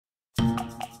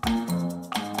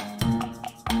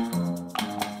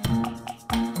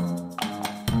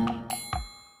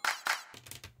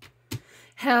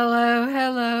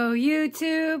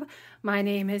YouTube. My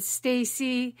name is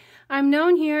Stacy. I'm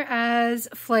known here as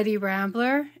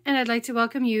flightyrambler, and I'd like to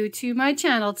welcome you to my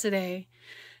channel today.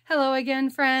 Hello again,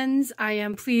 friends. I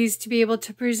am pleased to be able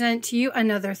to present to you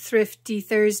another Thrifty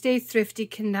Thursday Thrifty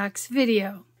Canucks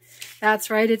video. That's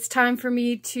right, it's time for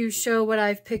me to show what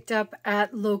I've picked up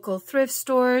at local thrift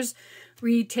stores,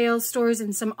 retail stores,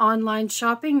 and some online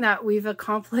shopping that we've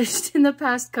accomplished in the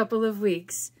past couple of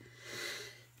weeks.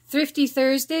 Thrifty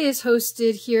Thursday is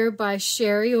hosted here by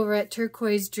Sheree over at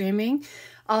Turquoise Dreaming.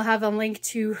 I'll have a link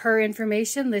to her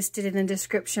information listed in the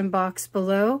description box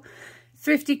below.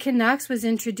 Thrifty Canucks was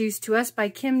introduced to us by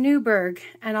Kim Newberg,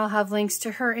 and I'll have links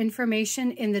to her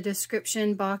information in the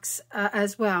description box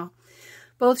as well.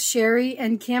 Both Sheree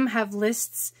and Kim have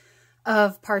lists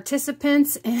of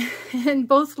participants, and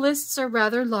both lists are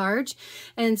rather large,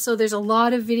 and so there's a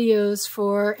lot of videos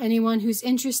for anyone who's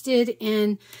interested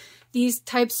in these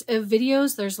types of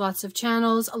videos. There's lots of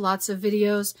channels, lots of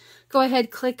videos. Go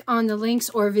ahead, click on the links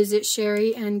or visit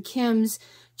Sheree and Kim's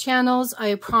channels.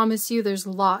 I promise you there's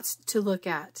lots to look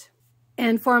at.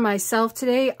 And for myself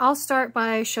today, I'll start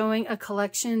by showing a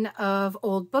collection of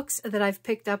old books that I've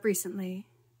picked up recently.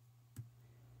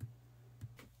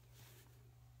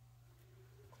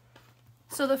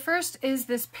 So the first is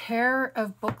this pair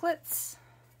of booklets.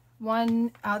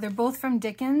 They're both from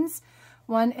Dickens.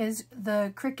 One is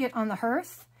The Cricket on the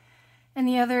Hearth, and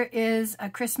the other is A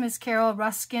Christmas Carol,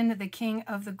 Ruskin, the King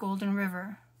of the Golden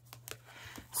River.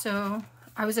 So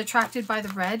I was attracted by the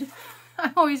red.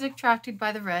 I'm always attracted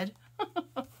by the red.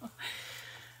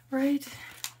 Right?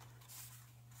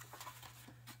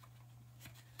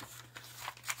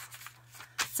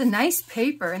 It's a nice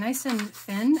paper, nice and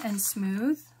thin and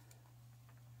smooth.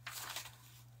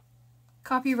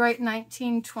 Copyright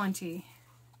 1920.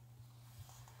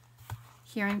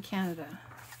 Here in Canada.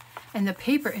 And the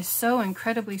paper is so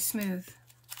incredibly smooth.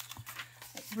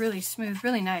 Really smooth,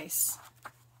 really nice.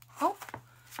 Oh,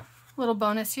 little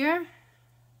bonus here.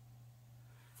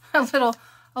 A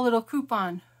little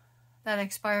coupon that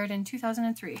expired in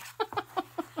 2003.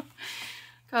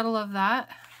 Gotta love that.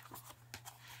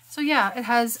 So yeah, it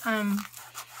has,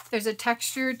 there's a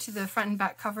texture to the front and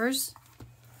back covers.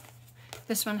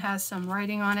 This one has some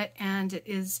writing on it, and it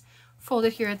is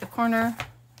folded here at the corner.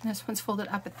 This one's folded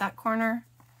up at that corner.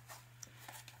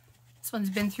 This one's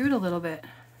been through it a little bit.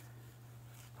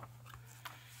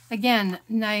 Again,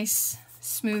 nice,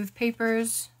 smooth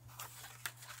papers.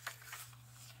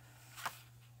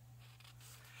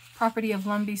 Property of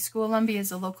Lumbee School. Lumbee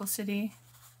is a local city.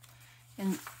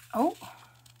 And, oh,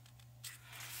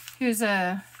 here's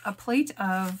a plate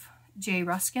of J.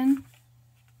 Ruskin.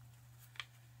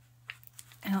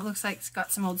 And it looks like it's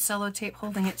got some old sellotape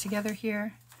holding it together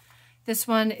here. This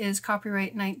one is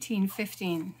copyright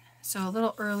 1915, so a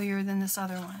little earlier than this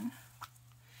other one.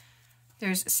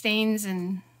 There's stains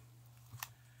and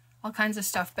all kinds of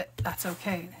stuff, but that's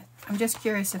okay. I'm just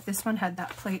curious if this one had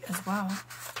that plate as well.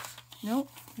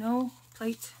 Nope, no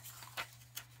plate.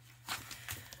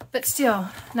 But still,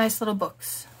 nice little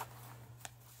books.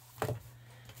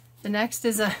 The next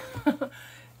is a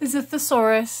is a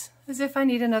thesaurus, as if I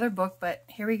need another book, but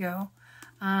here we go.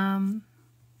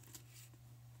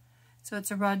 So it's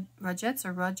a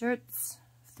Roget's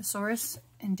thesaurus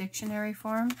in dictionary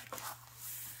form.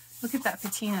 Look at that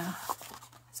patina.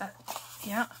 Is that,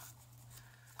 yeah.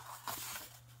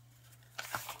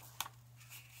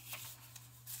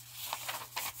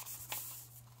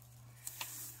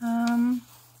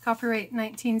 Copyright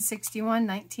 1961,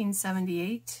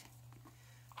 1978.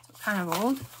 So kind of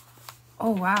old. Oh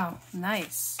wow,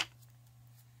 nice.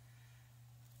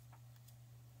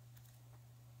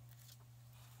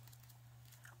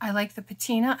 I like the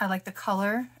patina, I like the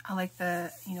color, I like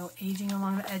the, aging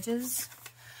along the edges.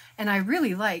 And I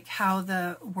really like how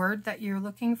the word that you're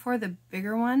looking for, the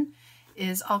bigger one,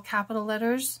 is all capital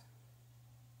letters.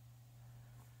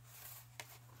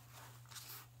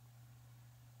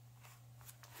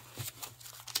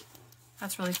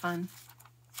 That's really fun.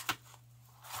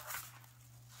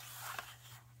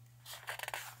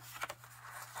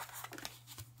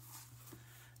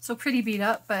 So pretty beat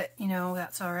up, but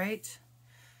that's all right.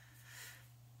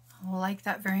 I like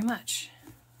that very much.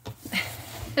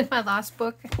 In my last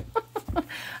book,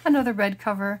 another red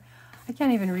cover. I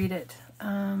can't even read it.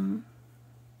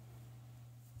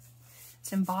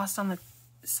 It's embossed on the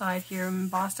side here,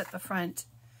 embossed at the front,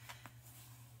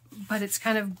 but it's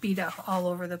kind of beat up all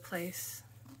over the place.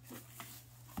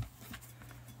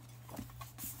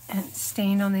 And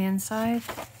stained on the inside.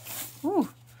 Ooh,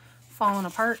 falling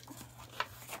apart.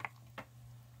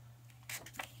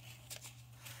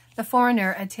 The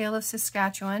Foreigner, A Tale of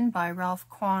Saskatchewan by Ralph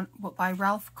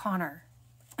Connor.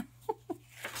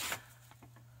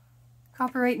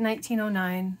 Copyright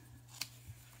 1909.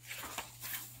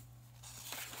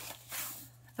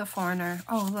 The Foreigner.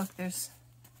 Oh, look, there's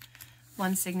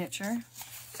one signature.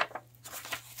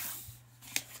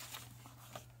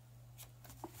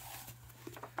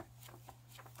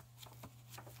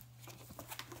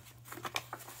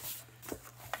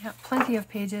 Yeah, plenty of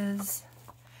pages.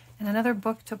 And another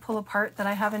book to pull apart that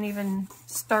I haven't even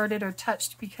started or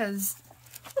touched because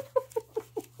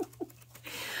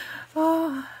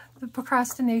oh, the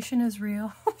procrastination is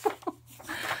real.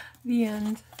 The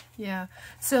end. Yeah.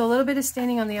 So a little bit of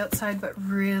staining on the outside, but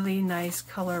really nice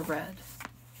color red.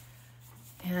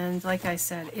 And like I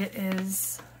said, it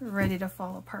is ready to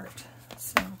fall apart.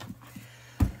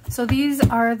 So these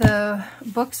are the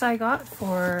books I got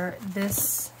for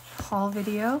this haul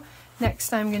video.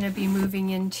 Next, I'm going to be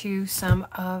moving into some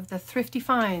of the thrifty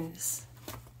finds.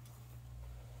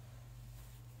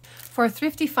 For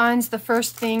thrifty finds, the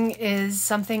first thing is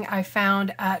something I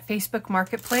found at Facebook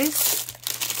Marketplace.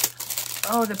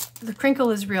 Oh, the crinkle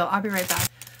is real. I'll be right back.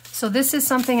 So this is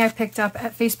something I picked up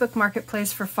at Facebook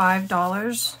Marketplace for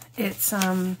 $5. It's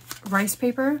rice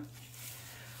paper,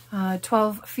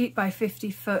 12 feet by 50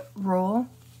 foot roll.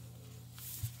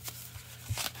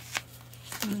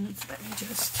 And let me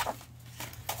just...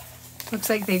 Looks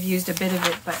like they've used a bit of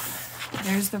it, but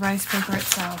there's the rice paper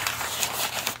itself.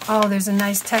 Oh, there's a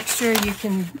nice texture. You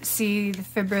can see the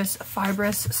fibrous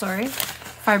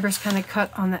kind of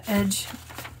cut on the edge.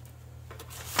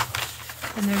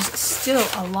 And there's still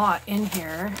a lot in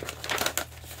here.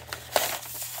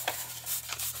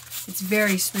 It's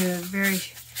very smooth,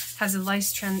 has a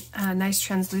nice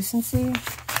translucency.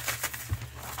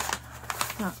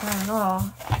 Not bad at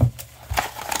all.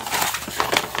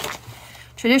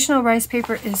 Traditional rice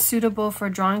paper is suitable for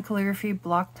drawn calligraphy,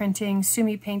 block printing,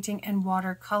 sumi painting, and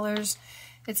watercolors.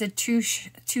 It's a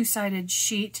two-sided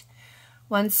sheet.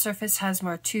 One surface has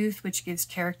more tooth, which gives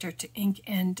character to ink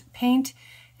and paint,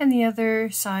 and the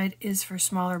other side is for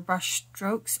smaller brush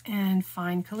strokes and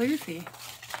fine calligraphy.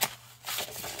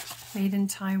 Made in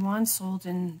Taiwan, sold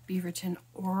in Beaverton,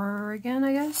 Oregon,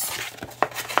 I guess.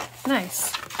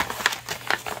 Nice.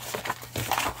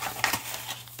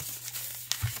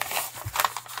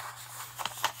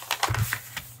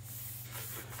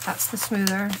 That's the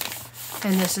smoother,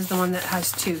 and this is the one that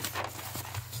has tooth.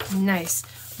 Nice.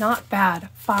 Not bad.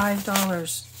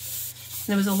 $5.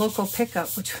 And it was a local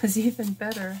pickup, which was even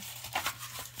better.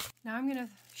 Now I'm going to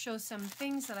show some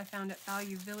things that I found at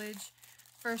Value Village.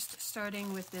 First,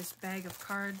 starting with this bag of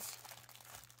cards.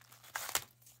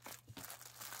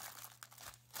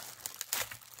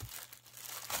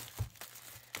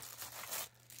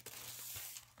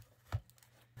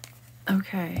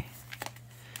 Okay.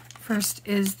 First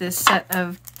is this set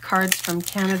of cards from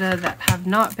Canada that have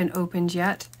not been opened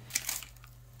yet.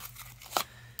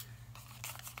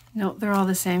 No, they're all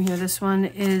the same here. This one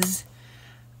is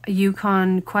a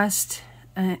Yukon Quest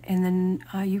and then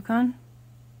Yukon.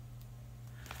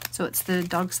 So it's the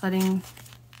dog sledding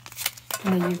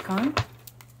in the Yukon.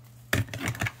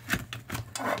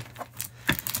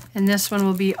 And this one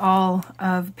will be all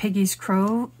of Peggy's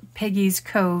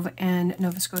Cove and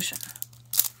Nova Scotia.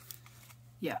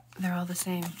 Yeah, they're all the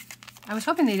same. I was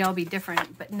hoping they'd all be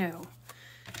different, but no.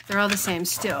 They're all the same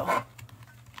still.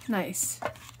 Nice.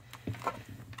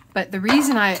 But the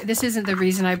reason this isn't the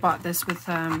reason I bought this with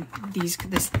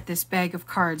this bag of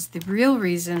cards. The real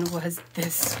reason was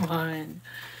this one.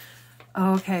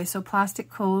 Okay, so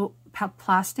plastic coated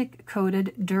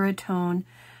Duratone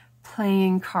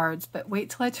playing cards. But wait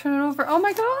till I turn it over. Oh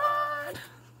my god!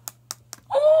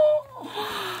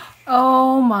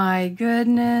 Oh my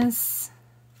goodness.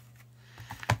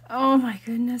 Oh my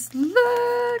goodness,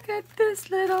 look at this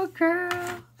little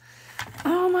girl.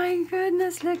 Oh my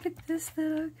goodness, look at this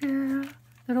little girl.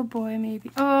 Little boy,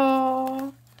 maybe.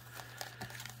 Oh,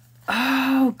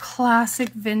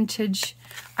 classic vintage.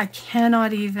 I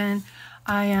cannot even.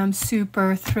 I am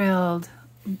super thrilled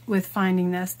with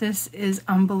finding this. This is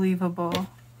unbelievable.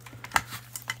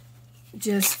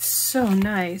 Just so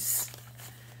nice.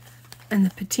 And the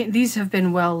patina, these have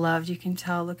been well loved. You can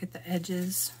tell, look at the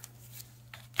edges.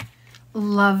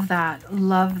 Love that.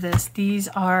 Love this. These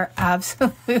are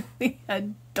absolutely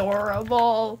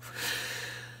adorable.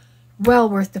 Well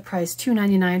worth the price.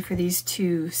 $2.99 for these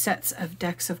two sets of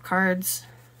decks of cards.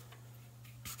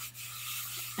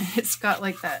 It's got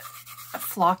like that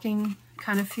flocking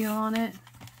kind of feel on it.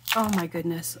 Oh my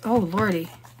goodness. Oh lordy.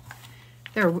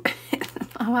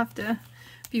 I'll have to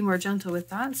be more gentle with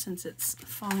that since it's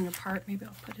falling apart. Maybe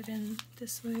I'll put it in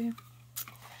this way.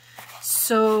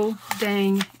 So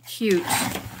dang cute.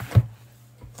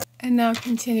 And now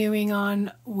continuing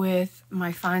on with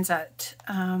my finds at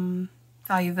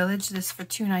Value Village. This for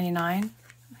 $2.99.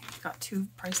 It's got 2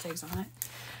 price tags on it.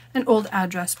 An old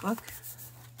address book.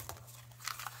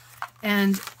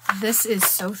 And this is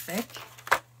so thick.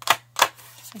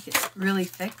 Like, it's really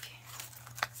thick.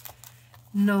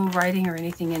 No writing or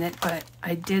anything in it, but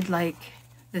I did like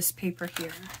this paper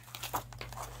here.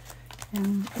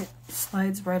 And it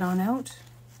slides right on out.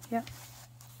 Yep.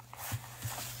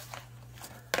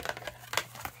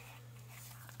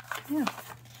 Yeah.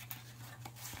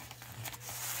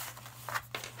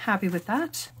 Happy with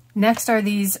that. Next are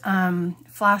these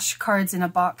flash cards in a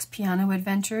box piano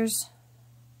adventures.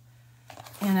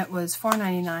 And it was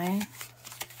 $4.99.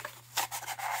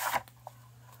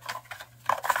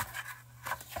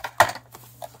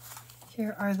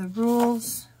 Here are the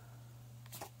rules.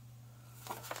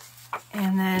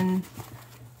 And then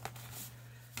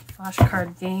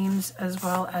flashcard games as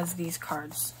well as these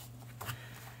cards.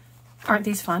 Aren't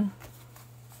these fun?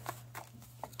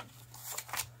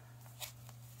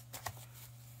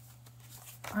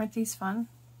 Aren't these fun?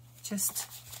 Just,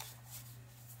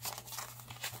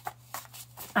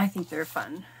 I think they're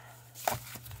fun.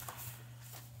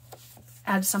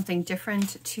 Add something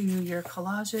different to your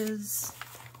collages.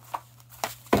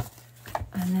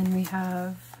 And then we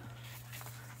have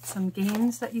some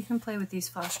games that you can play with these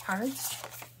flashcards.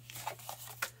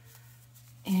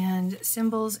 And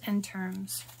symbols and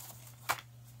terms.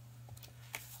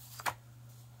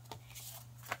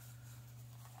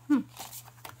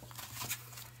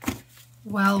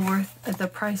 Well worth the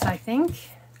price, I think.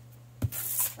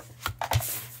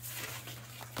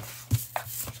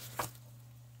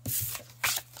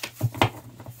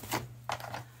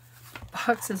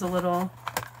 Box is a little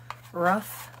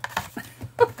rough.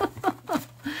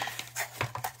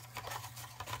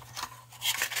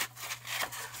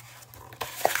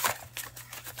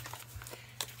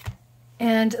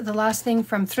 And the last thing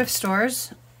from thrift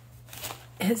stores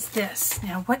is this.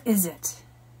 Now, what is it?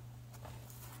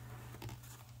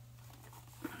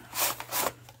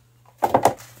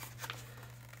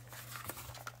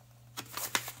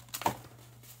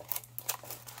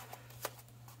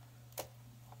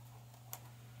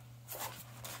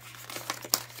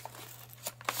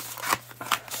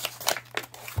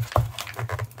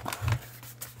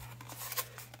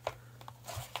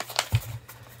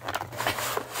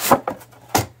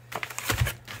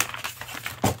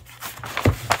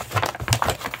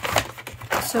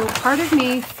 So part of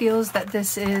me feels that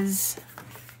this is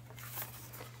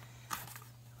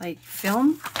like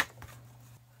film.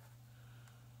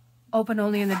 Open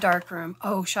only in the dark room.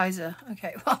 Oh, shiza.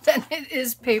 Okay, well then it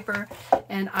is paper,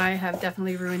 and I have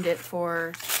definitely ruined it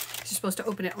for, you're supposed to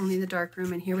open it only in the dark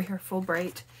room, and here we are full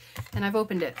bright, and I've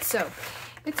opened it. So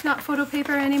it's not photo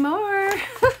paper anymore.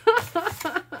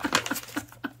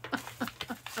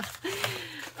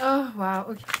 Oh, wow.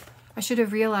 Okay. I should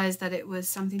have realized that it was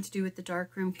something to do with the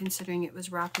dark room, considering it was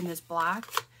wrapped in this black,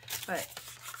 but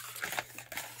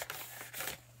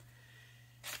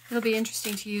it'll be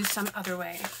interesting to use some other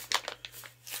way.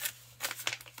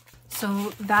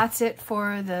 So that's it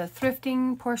for the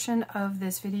thrifting portion of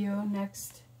this video.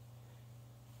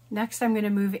 Next I'm going to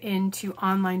move into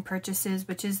online purchases,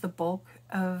 which is the bulk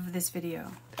of this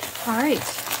video. All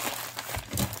right.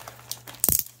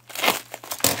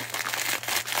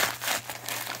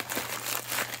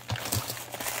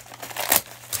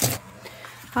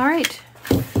 All right,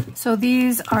 so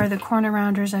these are the corner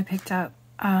rounders I picked up.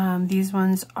 These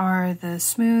ones are the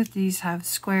smooth, these have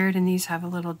squared, and these have a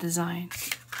little design.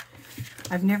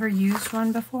 I've never used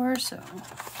one before, so.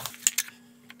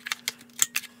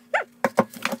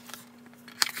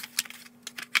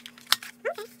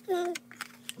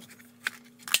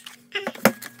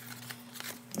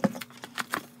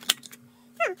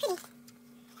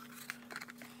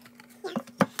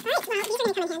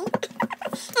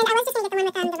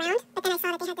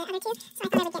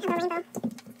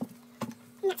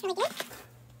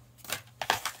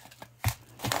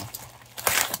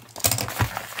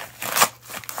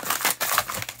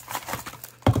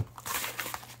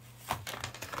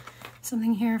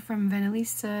 Something here from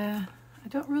Vanelisa. I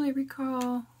don't really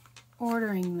recall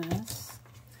ordering this.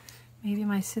 Maybe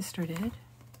my sister did.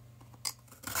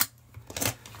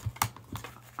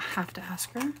 I have to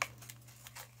ask her.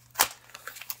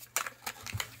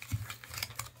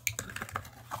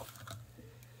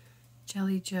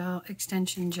 Jelly gel,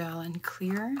 extension gel, and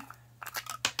clear.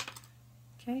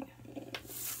 Okay.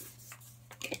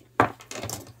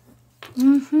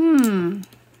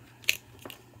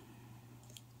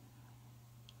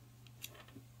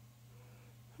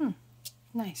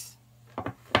 Nice.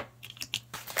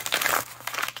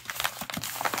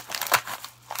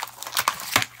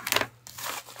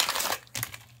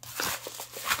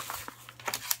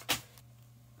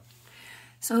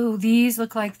 So these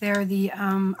look like they're the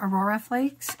Aurora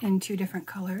flakes in 2 different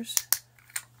colors.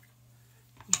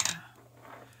 Yeah.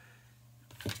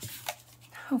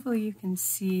 Hopefully you can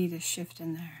see the shift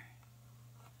in there.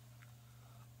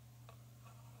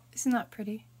 Isn't that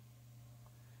pretty?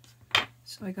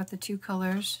 So I got the 2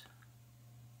 colors.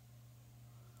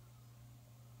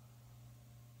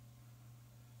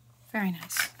 Very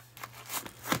nice.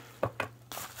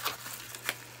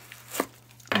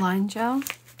 Line gel.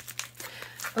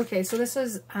 Okay, so this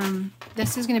is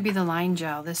going to be the line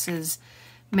gel. This is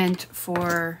meant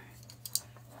for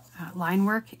line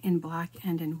work in black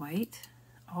and in white.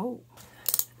 Oh,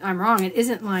 I'm wrong. It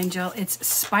isn't line gel. It's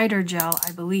spider gel,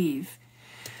 I believe.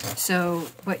 So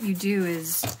what you do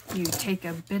is you take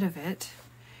a bit of it,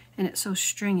 and it's so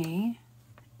stringy,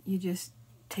 you just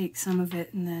take some of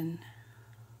it and then,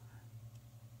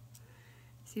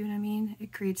 see what I mean?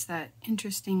 It creates that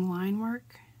interesting line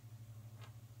work.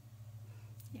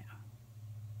 Yeah.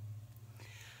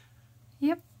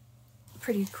 Yep.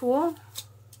 Pretty cool.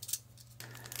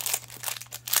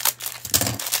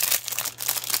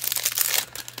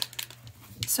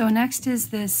 So next is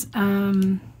this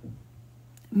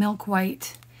milk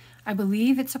white. I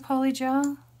believe it's a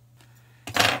polygel.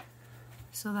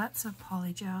 So that's a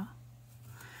polygel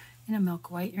in a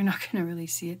milk white. You're not going to really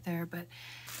see it there, but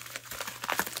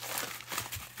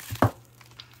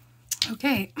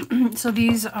okay. So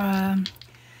these are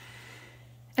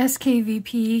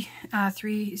SKVP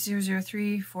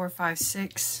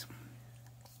 3003456.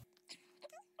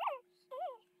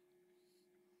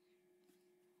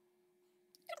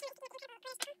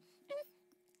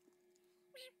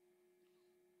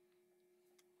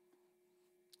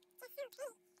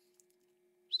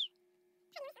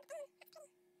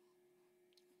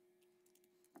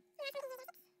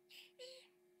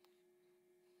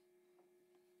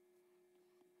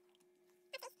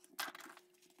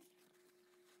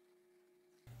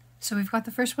 So we've got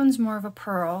the first one's more of a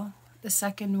pearl. The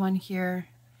second one here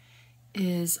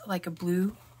is like a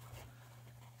blue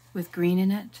with green in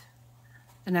it.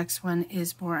 The next one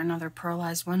is more another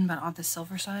pearlized one, but on the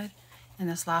silver side. And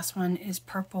this last one is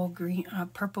purple green,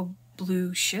 purple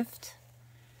blue shift.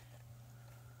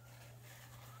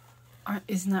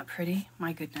 Isn't that pretty?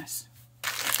 My goodness.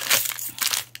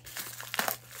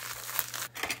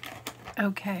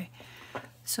 Okay,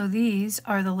 so these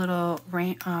are the little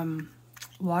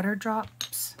water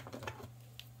drops.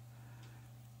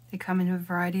 They come in a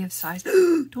variety of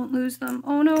sizes. Don't lose them.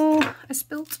 Oh no, I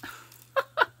spilt.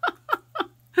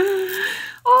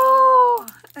 Oh,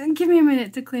 give me a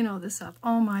minute to clean all this up.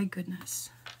 Oh my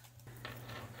goodness.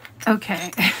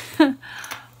 Okay.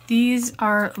 These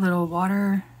are little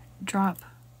water drop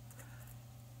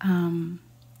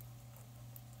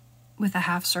with a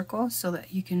half circle so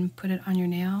that you can put it on your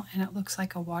nail and it looks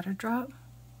like a water drop.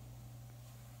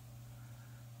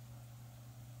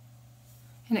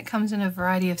 And it comes in a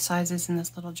variety of sizes in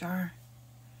this little jar.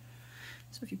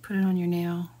 So if you put it on your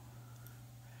nail,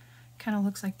 it kind of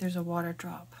looks like there's a water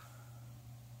drop.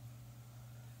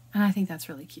 And I think that's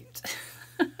really cute.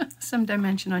 Some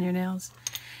dimension on your nails.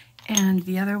 And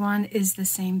the other one is the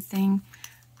same thing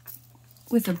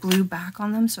with a blue back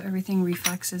on them, so everything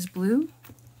reflects as blue.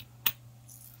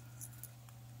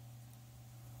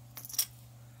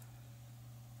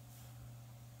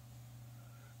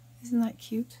 Isn't that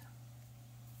cute?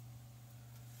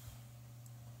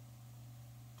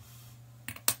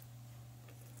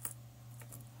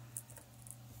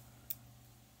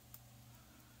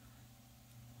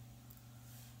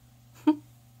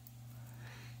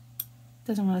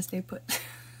 Doesn't want to stay put.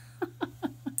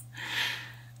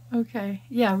 Okay,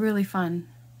 yeah, really fun.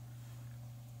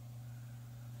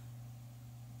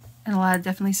 And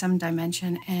definitely some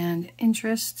dimension and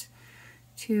interest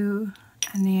to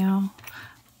a nail.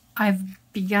 I've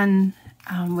begun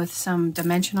with some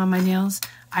dimension on my nails.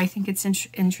 I think it's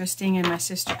interesting, and my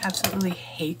sister absolutely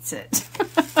hates it.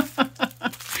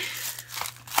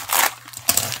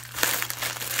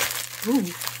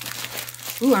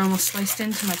 Ooh, I almost sliced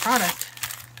into my product.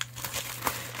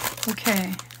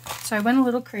 Okay, so I went a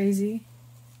little crazy.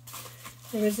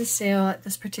 There was a sale at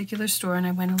this particular store and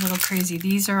I went a little crazy.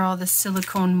 These are all the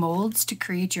silicone molds to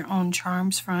create your own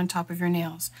charms for on top of your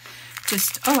nails.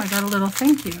 Oh, I got a little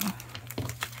thank you.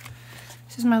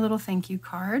 This is my little thank you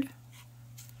card.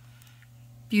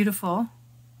 Beautiful.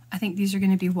 I think these are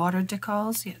going to be water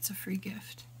decals. Yeah, it's a free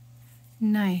gift.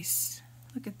 Nice.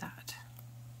 Look at that.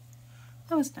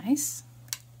 That was nice.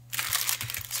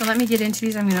 So let me get into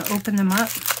these. I'm going to open them up.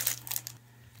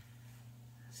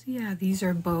 So yeah, these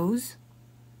are bows.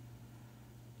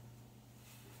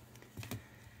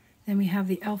 Then we have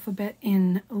the alphabet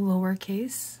in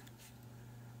lowercase.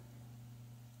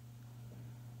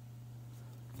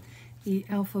 the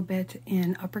alphabet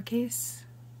in uppercase.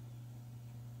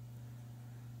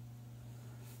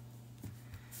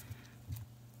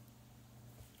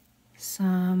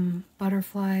 Some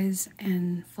butterflies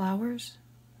and flowers.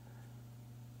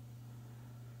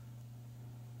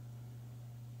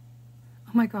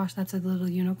 Oh my gosh, that's a little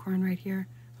unicorn right here.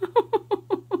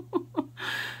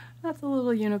 That's a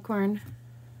little unicorn.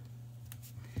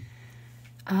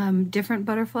 Different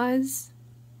butterflies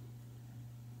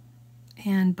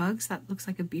and bugs. That looks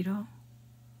like a beetle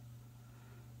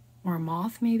or a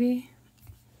moth maybe.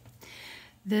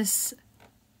 This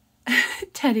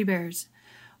teddy bears.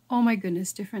 Oh my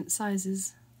goodness, different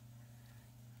sizes.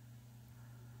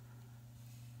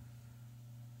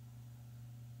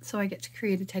 So I get to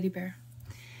create a teddy bear.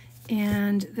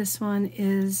 And this one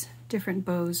is different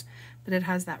bows, but it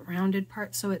has that rounded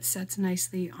part so it sets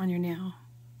nicely on your nail.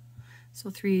 So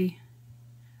 3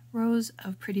 rows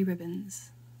of pretty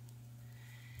ribbons.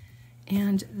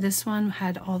 And this one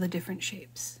had all the different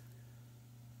shapes.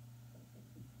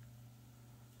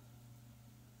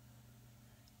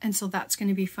 And so that's going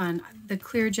to be fun. The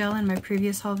clear gel in my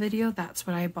previous haul video, that's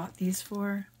what I bought these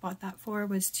for. Bought that for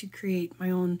was to create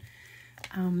my own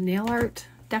nail art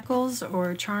decals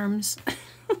or charms.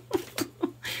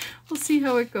 We'll see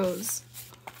how it goes.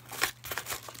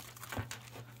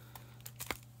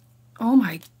 Oh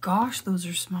my gosh, those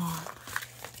are small.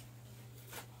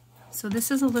 So this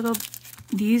is a little,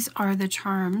 these are the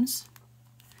charms.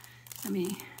 Let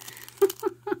me,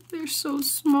 they're so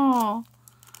small.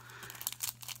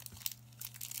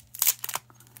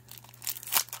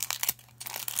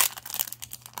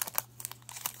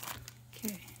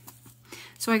 Okay,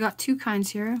 so I got 2 kinds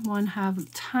here. One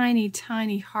have tiny,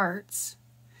 tiny hearts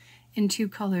in 2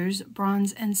 colors,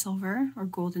 bronze and silver, or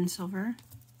gold and silver.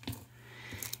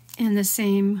 And the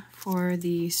same for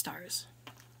the stars.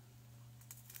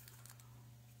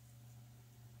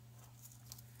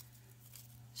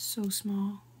 So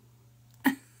small.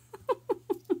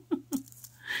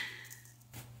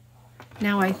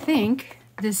 Now I think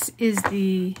this is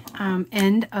the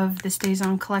end of the Stays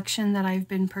On collection that I've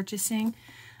been purchasing,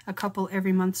 a couple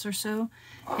every month or so.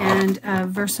 And a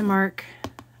Versamark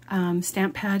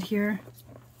stamp pad here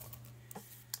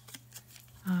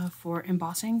for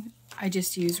embossing. I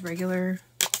just use regular,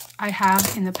 I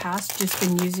have in the past just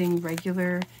been using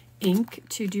regular ink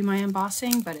to do my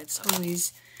embossing, but it's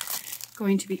always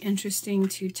going to be interesting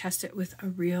to test it with a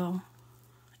real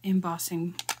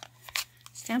embossing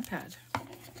stamp pad.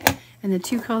 And the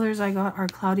 2 colors I got are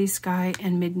Cloudy Sky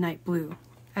and Midnight Blue.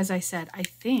 As I said, I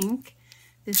think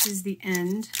this is the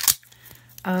end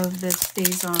of the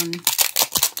Stays On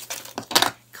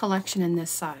collection in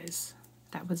this size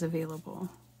that was available.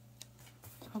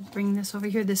 I'll bring this over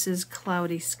here. This is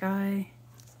Cloudy Sky.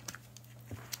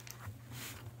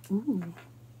 Ooh.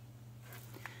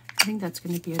 I think that's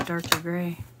going to be a darker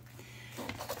gray.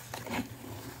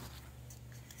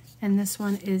 And this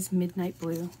one is Midnight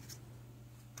Blue.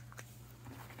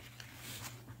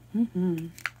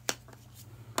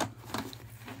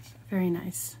 Very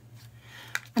nice.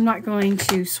 I'm not going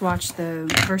to swatch the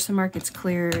Versamark. It's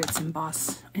clear. It's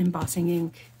embossing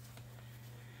ink.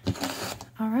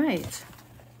 All right.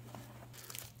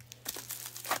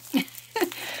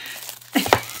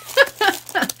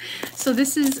 So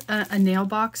this is a nail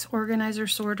box organizer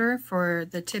sorter for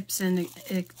the tips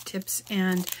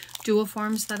and dual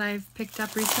forms that I've picked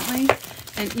up recently,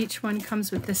 and each one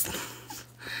comes with this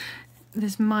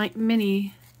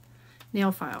mini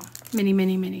nail file,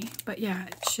 mini. But yeah,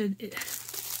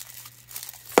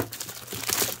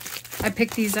 I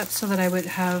picked these up so that I would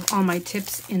have all my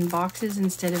tips in boxes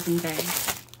instead of in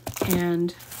bags,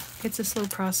 and it's a slow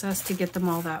process to get them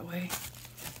all that way.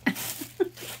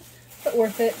 But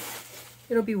worth it.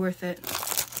 It'll be worth it.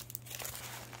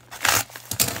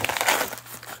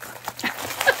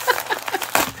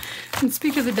 And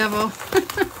speak of the devil,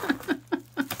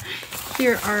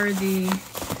 here are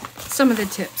some of the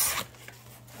tips.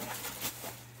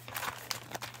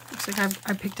 Looks like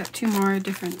I picked up 2 more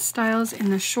different styles in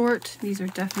the short. These are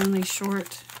definitely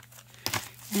short.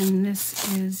 And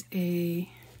this is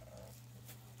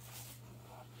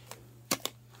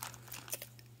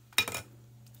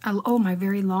oh, my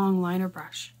very long liner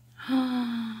brush.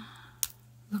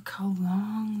 Look how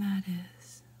long that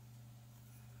is.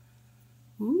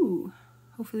 Ooh,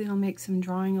 hopefully I'll make some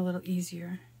drawing a little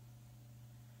easier.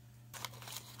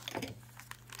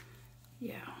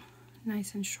 Yeah,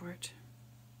 nice and short.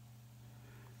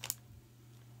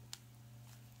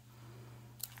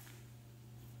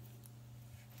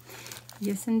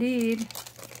 Yes, indeed.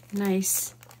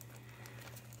 Nice.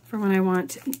 For when I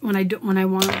want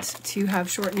to have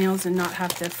short nails and not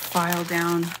have to file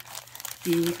down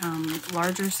the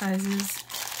larger sizes.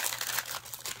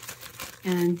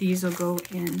 And these will go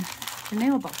in the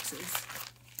nail boxes.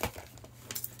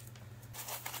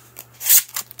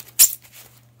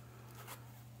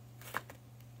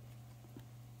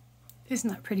 Isn't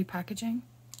that pretty packaging?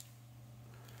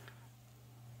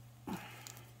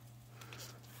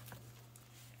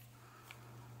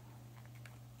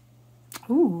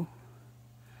 Ooh,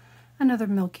 another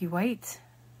milky white.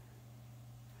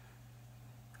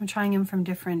 I'm trying them from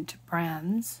different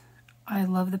brands. I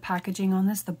love the packaging on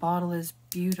this. The bottle is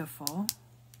beautiful.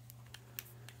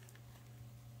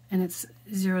 And it's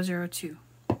 002.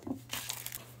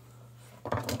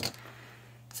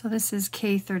 So this is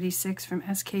K36 from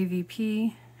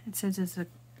SKVP. It says it's a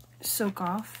soak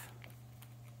off.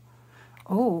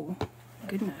 Oh,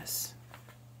 goodness.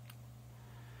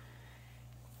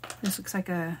 This looks like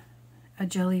a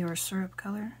jelly or syrup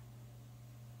color.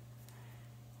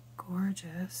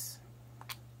 Gorgeous.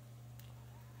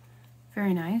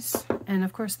 Very nice. And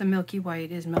of course the milky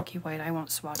white is milky white. I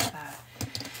won't swatch that.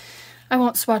 I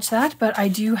won't swatch that, but I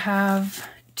do have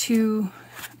two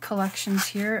collections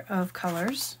here of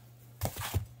colors.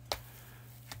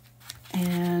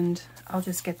 And I'll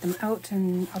just get them out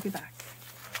and I'll be back.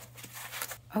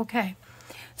 Okay.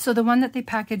 So the one that they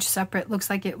packaged separate looks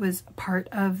like it was part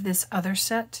of this other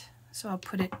set. So I'll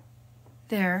put it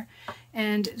there.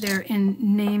 And they're in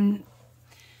name.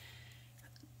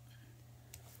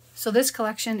 So this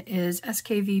collection is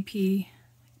SKVP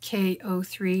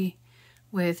K03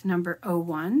 with number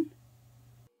 01.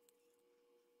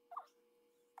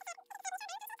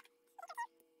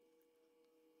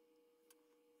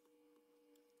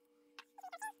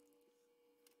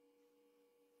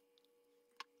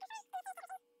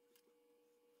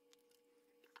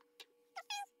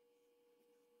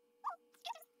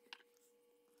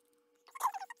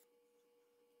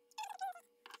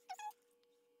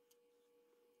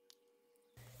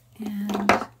 And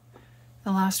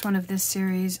the last one of this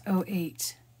series,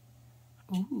 08.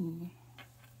 Ooh.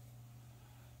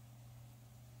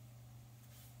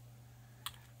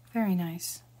 Very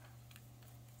nice.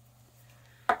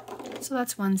 So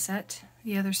that's one set.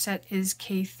 The other set is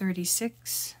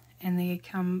K36, and they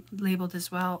come labeled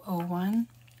as well 01.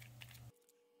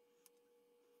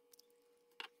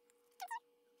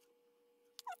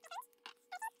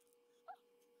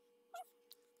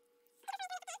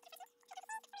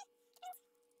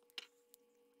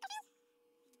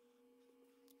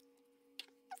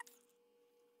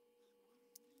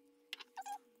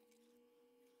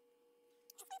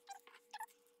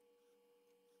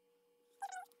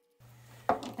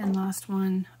 And last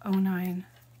one, 09.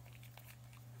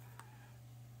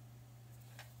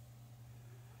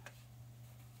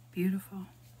 Beautiful.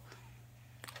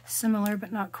 Similar,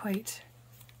 but not quite.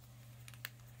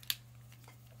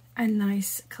 A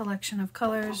nice collection of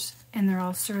colors, and they're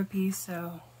all syrupy,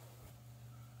 so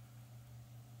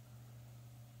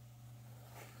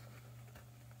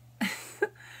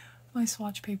my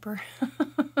swatch paper.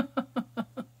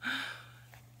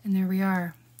 And there we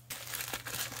are.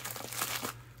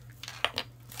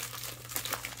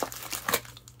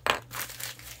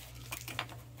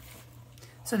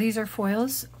 So these are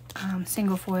foils,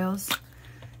 single foils.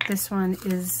 This one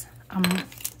is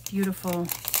beautiful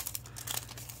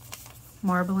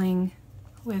marbling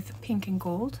with pink and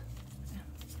gold.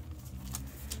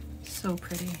 So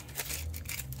pretty.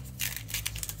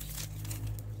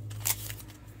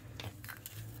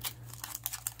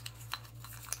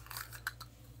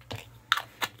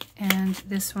 And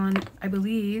this one, I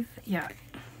believe, yeah,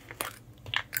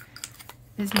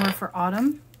 is more for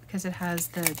autumn, because it has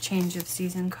the change of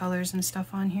season colors and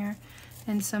stuff on here,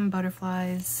 and some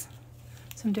butterflies,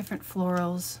 some different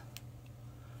florals.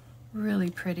 Really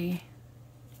pretty.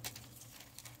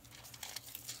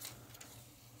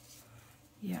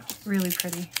 Yeah, really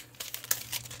pretty.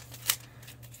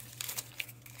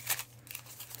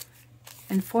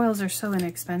 And foils are so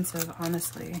inexpensive,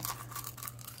 honestly.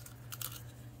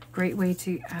 Great way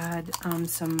to add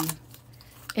some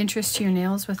interest to your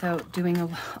nails without doing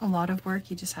a lot of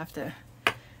work. You just have to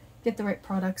get the right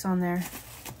products on there.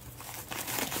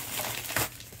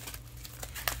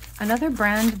 Another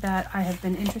brand that I have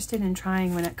been interested in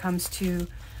trying when it comes to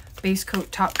base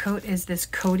coat, top coat is this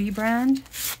Coty brand.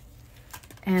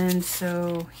 And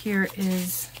so here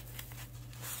is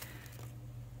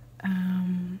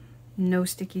no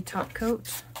sticky top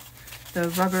coat. The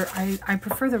rubber, I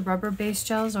prefer the rubber base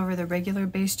gels over the regular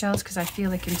base gels because I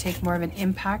feel it can take more of an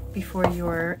impact before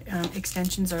your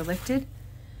extensions are lifted.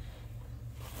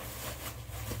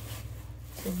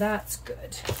 So that's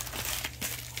good.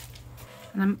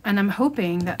 And I'm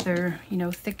hoping that they're, you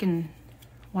know, thick and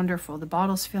wonderful. The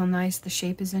bottles feel nice. The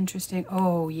shape is interesting.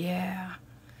 Oh yeah,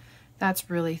 that's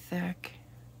really thick.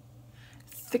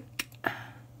 Thick.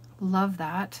 Love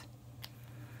that.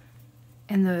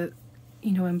 And the,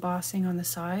 you know, embossing on the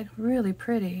side, really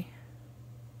pretty.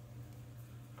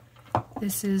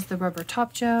 This is the rubber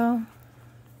top gel.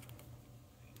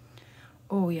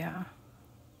 Oh yeah.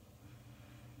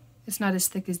 It's not as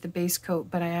thick as the base coat,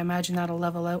 but I imagine that'll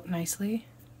level out nicely.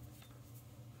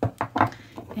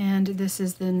 And this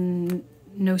is the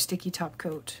no sticky top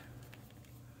coat.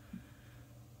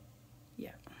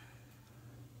 Yeah.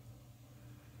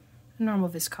 Normal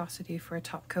viscosity for a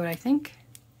top coat, I think.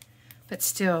 But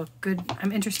still good.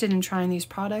 I'm interested in trying these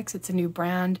products. It's a new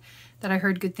brand that I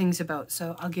heard good things about,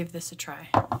 so I'll give this a try.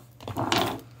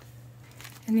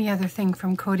 And the other thing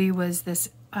from Cody was this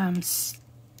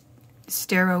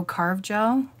Stero Carve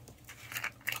Gel.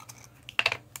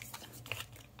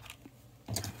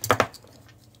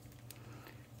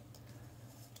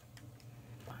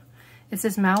 It's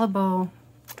this Malibu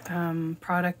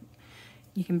product.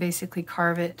 You can basically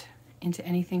carve it into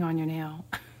anything on your nail.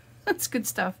 That's good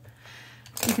stuff.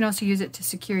 You can also use it to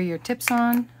secure your tips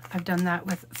on. I've done that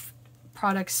with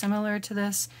products similar to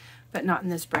this, but not in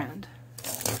this brand.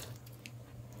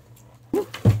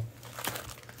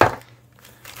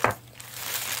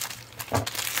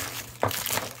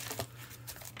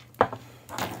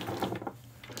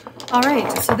 All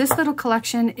right, so this little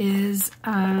collection is,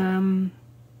 from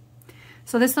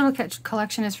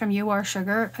You Are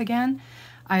Sugar again.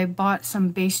 I bought some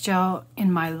base gel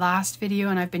in my last video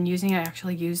and I've been using it. I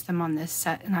actually used them on this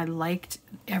set and I liked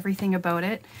everything about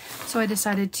it. So I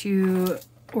decided to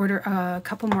order a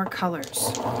couple more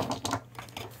colors.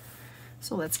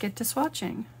 So let's get to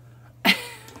swatching.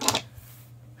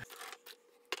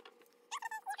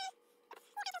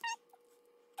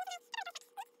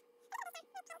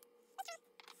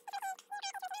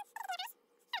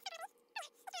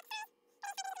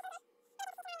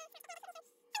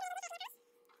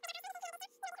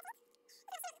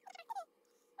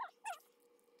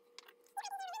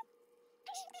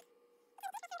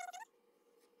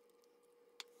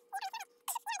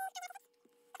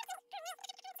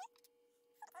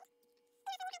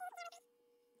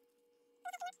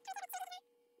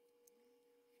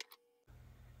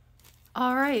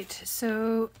 All right,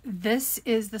 so this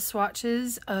is the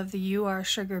swatches of the You Are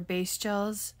Sugar base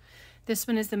gels. This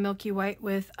one is the Milky White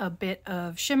with a bit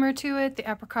of shimmer to it, the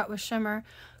Apricot with shimmer,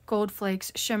 Gold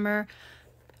Flakes shimmer.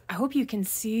 I hope you can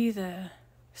see the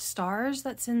stars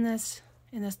that's in this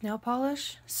nail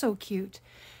polish. So cute.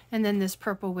 And then this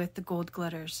purple with the gold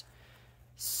glitters.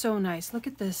 So nice. Look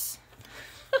at this.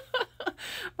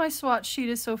 My swatch sheet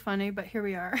is so funny, but here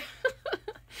we are.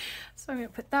 So I'm going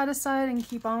to put that aside and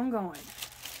keep on going.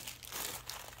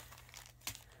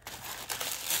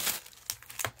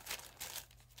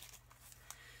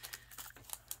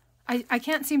 I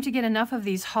can't seem to get enough of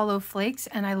these hollow flakes,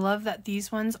 and I love that these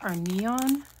ones are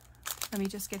neon. Let me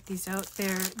just get these out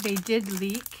there. They did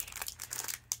leak.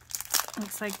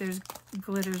 Looks like there's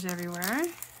glitters everywhere.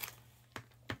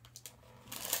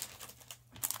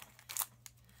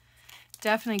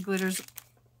 Definitely glitters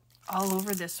all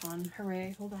over this one.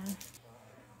 Hooray, hold on.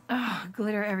 Oh,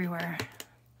 glitter everywhere.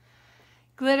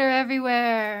 Glitter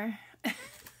everywhere.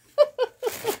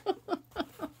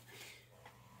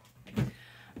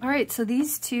 All right, so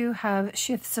these two have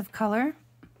shifts of color.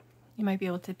 You might be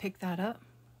able to pick that up.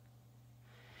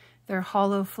 They're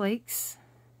hollow flakes.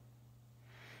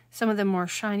 Some of them more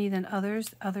shiny than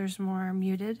others, others more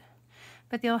muted,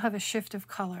 but they all have a shift of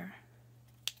color.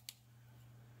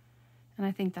 And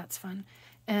I think that's fun.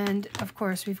 And of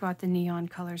course, we've got the neon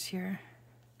colors here.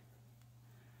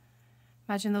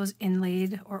 Imagine those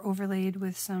inlaid or overlaid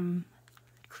with some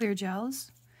clear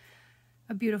gels.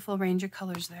 A beautiful range of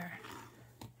colors there.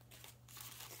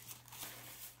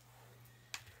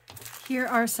 Here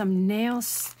are some nail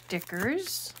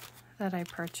stickers that I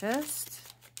purchased.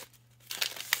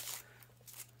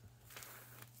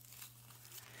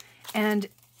 And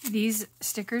these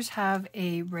stickers have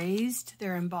a raised,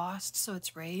 they're embossed, so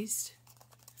it's raised.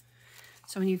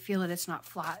 So when you feel it, it's not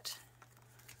flat.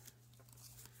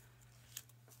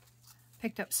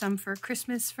 Picked up some for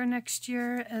Christmas for next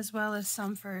year, as well as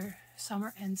some for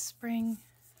summer and spring.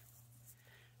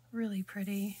 Really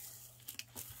pretty.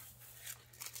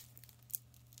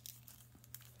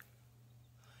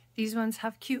 These ones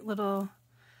have cute little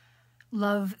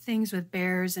love things with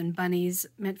bears and bunnies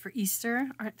meant for Easter.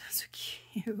 Aren't those so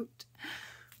cute?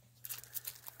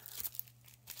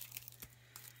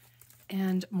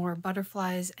 And more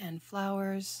butterflies and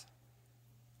flowers.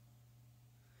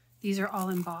 These are all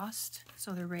embossed,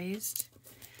 so they're raised.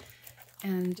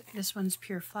 And this one's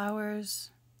pure flowers.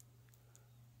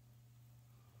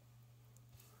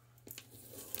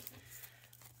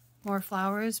 More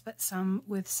flowers, but some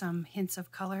with some hints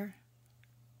of color.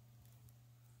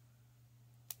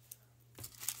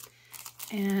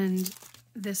 And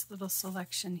this little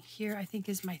selection here, I think,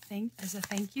 is my as a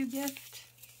thank you gift.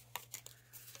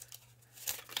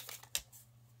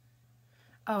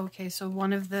 Oh, okay, so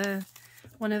one of the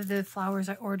flowers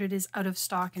I ordered is out of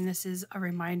stock, and this is a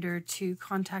reminder to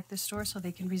contact the store so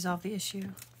they can resolve the issue.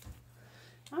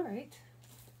 All right.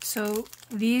 So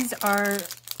these are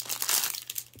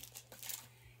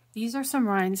some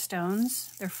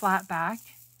rhinestones. They're flat back,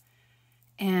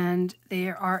 and they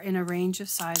are in a range of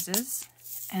sizes,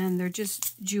 and they're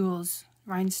just jewels,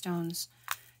 rhinestones,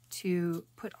 to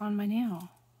put on my nail.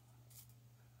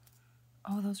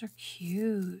 Oh, those are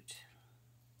cute.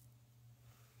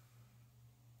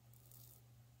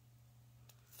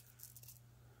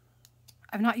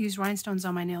 I've not used rhinestones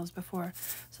on my nails before,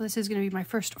 so this is going to be my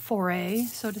first foray,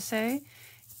 so to say,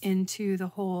 into the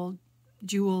whole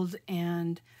jeweled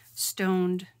and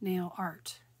stoned nail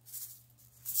art.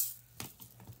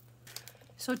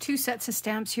 So 2 sets of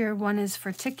stamps here. One is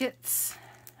for tickets.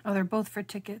 Oh, they're both for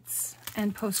tickets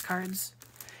and postcards.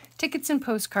 Tickets and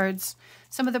postcards.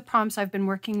 Some of the prompts I've been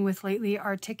working with lately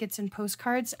are tickets and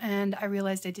postcards, and I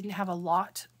realized I didn't have a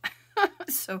lot.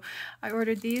 So I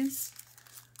ordered these.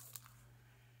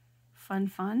 Fun,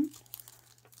 fun.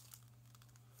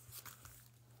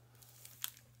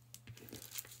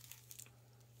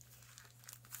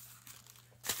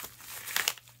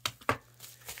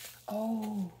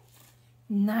 Oh,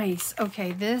 nice.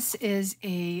 Okay, this is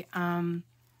a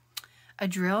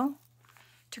drill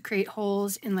to create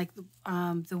holes in like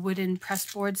the wooden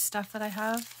press board stuff that I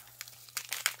have.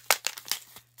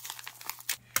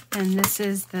 And this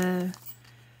is the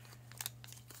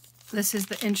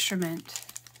instrument.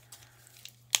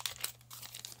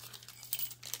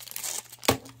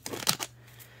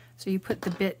 So you put the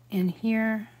bit in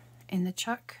here in the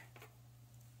chuck.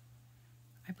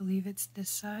 I believe it's this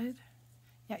side.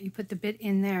 Yeah, you put the bit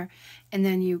in there and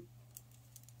then you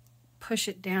push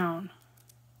it down.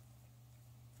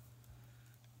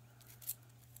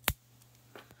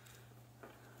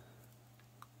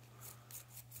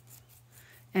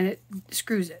 And it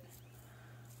screws it.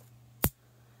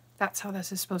 That's how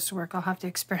this is supposed to work. I'll have to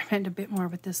experiment a bit more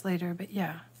with this later, but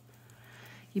yeah.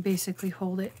 You basically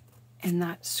hold it and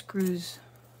that screws,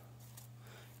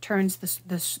 turns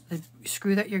the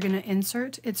screw that you're going to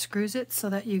insert. It screws it so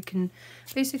that you can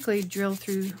basically drill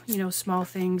through, you know, small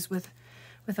things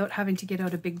without having to get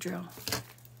out a big drill,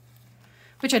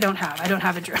 which I don't have. I don't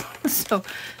have a drill. So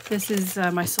this is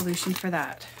my solution for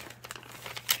that.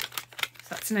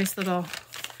 So that's a nice little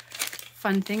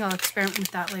fun thing. I'll experiment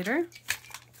with that later.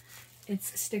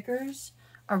 It's stickers,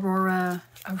 Aurora,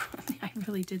 I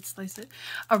really did slice it,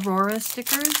 Aurora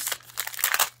stickers.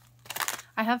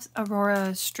 I have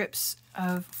Aurora strips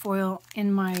of foil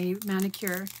in my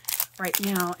manicure right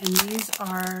now, and these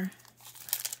are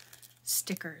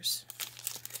stickers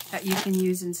that you can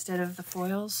use instead of the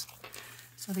foils.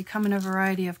 So they come in a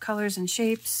variety of colors and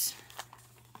shapes,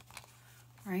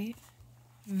 right?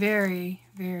 Very,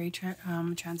 very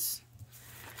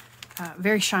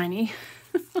very shiny,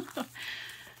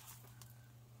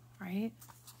 right?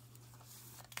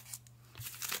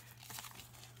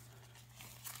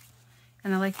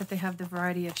 And I like that they have the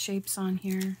variety of shapes on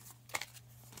here.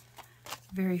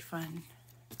 Very fun.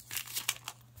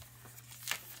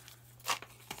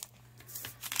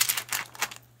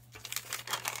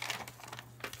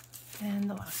 And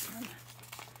the last one.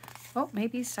 Oh,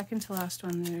 maybe second to last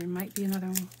one. There might be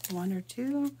another one or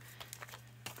two.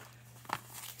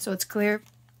 So it's clear.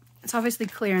 It's obviously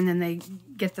clear, and then they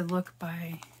get the look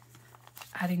by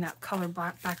adding that color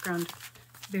black background.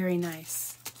 Very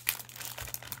nice.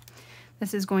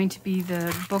 This is going to be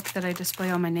the book that I display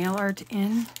all my nail art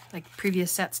in, like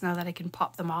previous sets, now that I can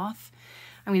pop them off.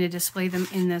 I'm going to display them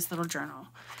in this little journal.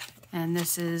 And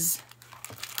this is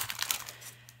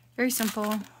very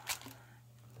simple.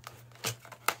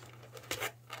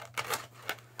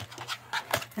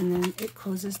 And then it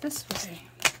closes this way,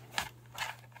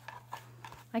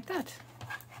 like that.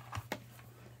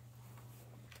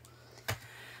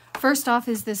 First off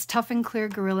is this Tough and Clear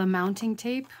Gorilla mounting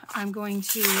tape. I'm going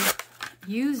to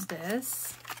use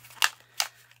this.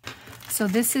 So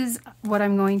this is what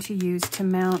I'm going to use to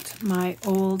mount my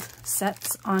old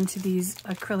sets onto these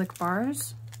acrylic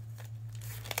bars.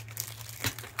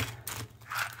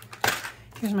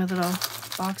 Here's my little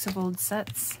box of old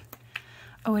sets.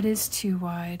 Oh, it is too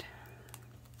wide.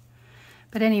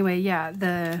 But anyway,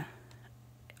 yeah,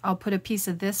 I'll put a piece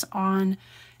of this on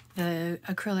the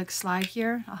acrylic slide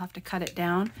here. I'll have to cut it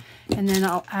down, and then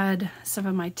I'll add some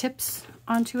of my tips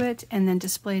onto it and then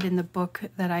display it in the book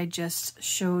that I just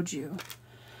showed you.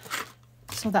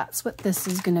 So that's what this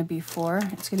is going to be for.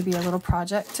 It's going to be a little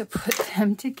project to put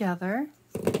them together.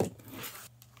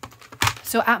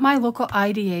 So at my local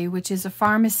IDA, which is a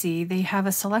pharmacy, they have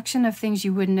a selection of things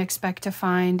you wouldn't expect to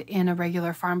find in a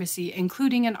regular pharmacy,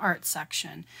 including an art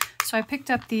section. So I picked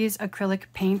up these acrylic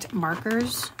paint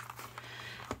markers,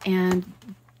 and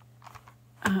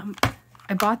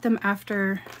I bought them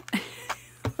after,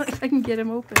 if I can get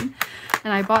them open,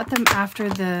 and I bought them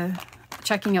after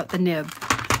checking out the nib.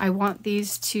 I want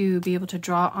these to be able to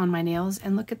draw on my nails,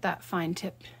 and look at that fine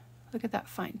tip. Look at that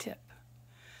fine tip.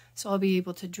 So I'll be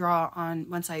able to draw on,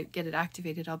 once I get it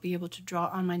activated, I'll be able to draw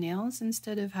on my nails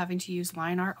instead of having to use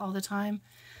line art all the time,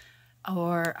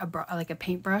 or like a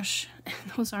paintbrush.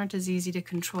 Those aren't as easy to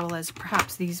control as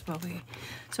perhaps these will be.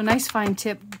 So nice fine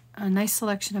tip, a nice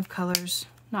selection of colors.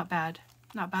 Not bad.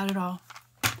 Not bad at all.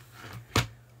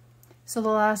 So the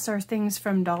last are things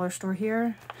from Dollar Store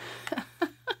here.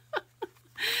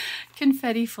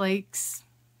 Confetti flakes.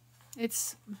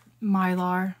 It's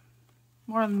mylar.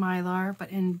 More than mylar, but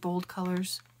in bold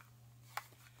colors.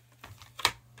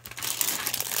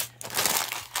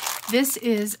 This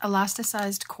is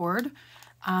elasticized cord.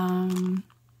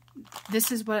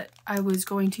 This is what I was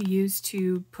going to use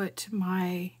to put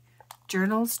my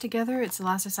journals together. It's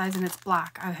elasticized and it's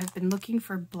black. I have been looking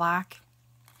for black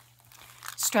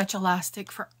stretch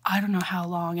elastic for I don't know how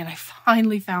long, and I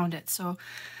finally found it. So I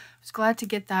was glad to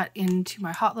get that into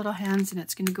my hot little hands, and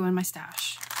it's going to go in my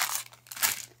stash.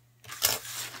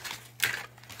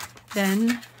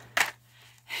 Then,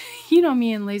 you know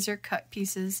me and laser cut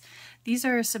pieces. These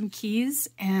are some keys,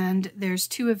 and there's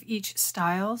 2 of each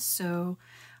style, so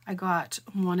I got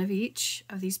 1 of each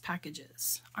of these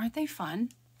packages. Aren't they fun?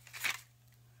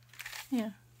 Yeah.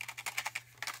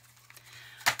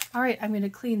 All right, I'm going to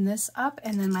clean this up,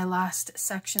 and then my last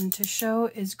section to show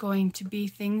is going to be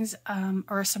things,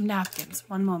 or some napkins.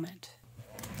 One moment.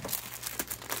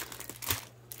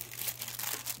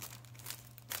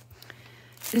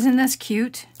 Isn't this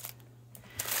cute?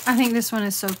 I think this one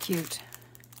is so cute.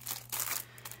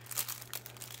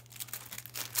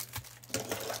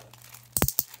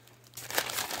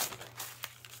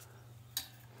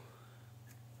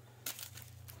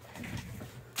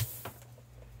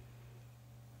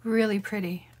 Really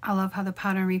pretty. I love how the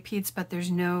pattern repeats, but there's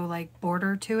no like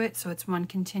border to it, so it's one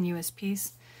continuous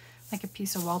piece, like a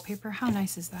piece of wallpaper. How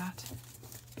nice is that?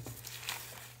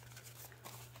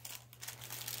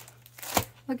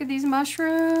 Look at these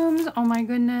mushrooms. Oh my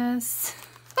goodness.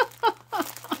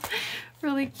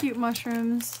 Really cute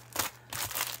mushrooms.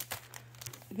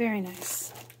 Very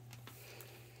nice.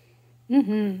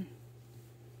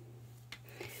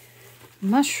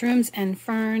 Mushrooms and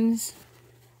ferns.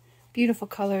 Beautiful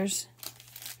colors.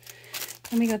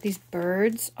 And we got these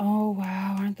birds. Oh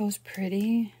wow, aren't those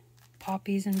pretty?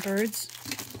 Poppies and birds.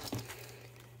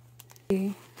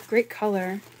 Great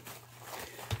color.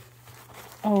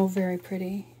 Oh, very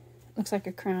pretty. Looks like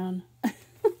a crown.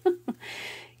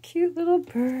 Cute little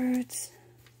birds.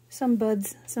 Some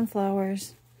buds, some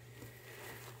flowers.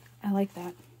 I like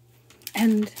that.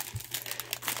 And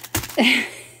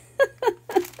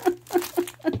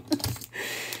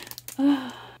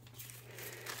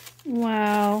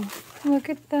wow, look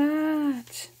at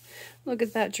that. Look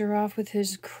at that giraffe with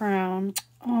his crown.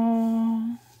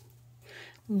 Oh,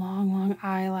 long, long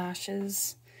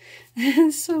eyelashes.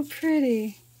 So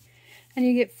pretty. And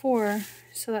you get 4,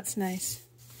 so that's nice.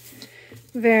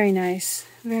 Very nice.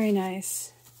 Very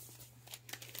nice.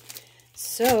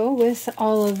 So with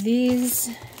all of these,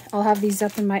 I'll have these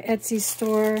up in my Etsy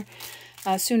store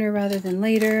sooner rather than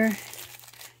later.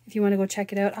 If you want to go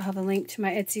check it out, I'll have a link to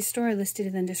my Etsy store listed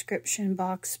in the description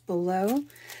box below.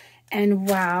 And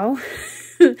wow,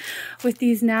 with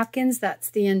these napkins, that's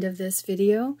the end of this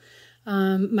video.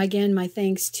 Again, my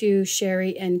thanks to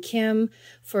Sheree and Kim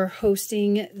for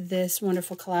hosting this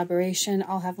wonderful collaboration.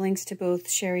 I'll have links to both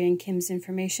Sheree and Kim's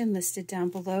information listed down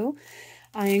below.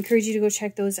 I encourage you to go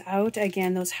check those out.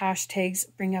 Again, those hashtags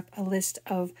bring up a list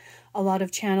of a lot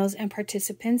of channels and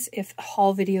participants if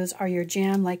haul videos are your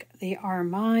jam, like they are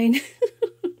mine.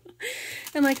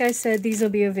 And like I said, these will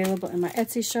be available in my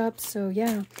Etsy shop. So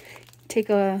yeah,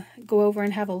 go over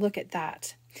and have a look at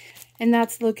that. And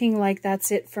that's looking like that's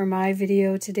it for my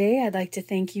video today. I'd like to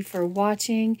thank you for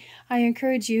watching. I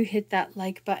encourage you, hit that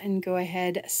like button, go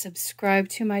ahead, subscribe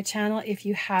to my channel if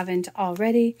you haven't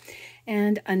already.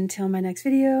 And until my next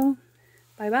video,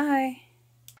 bye-bye.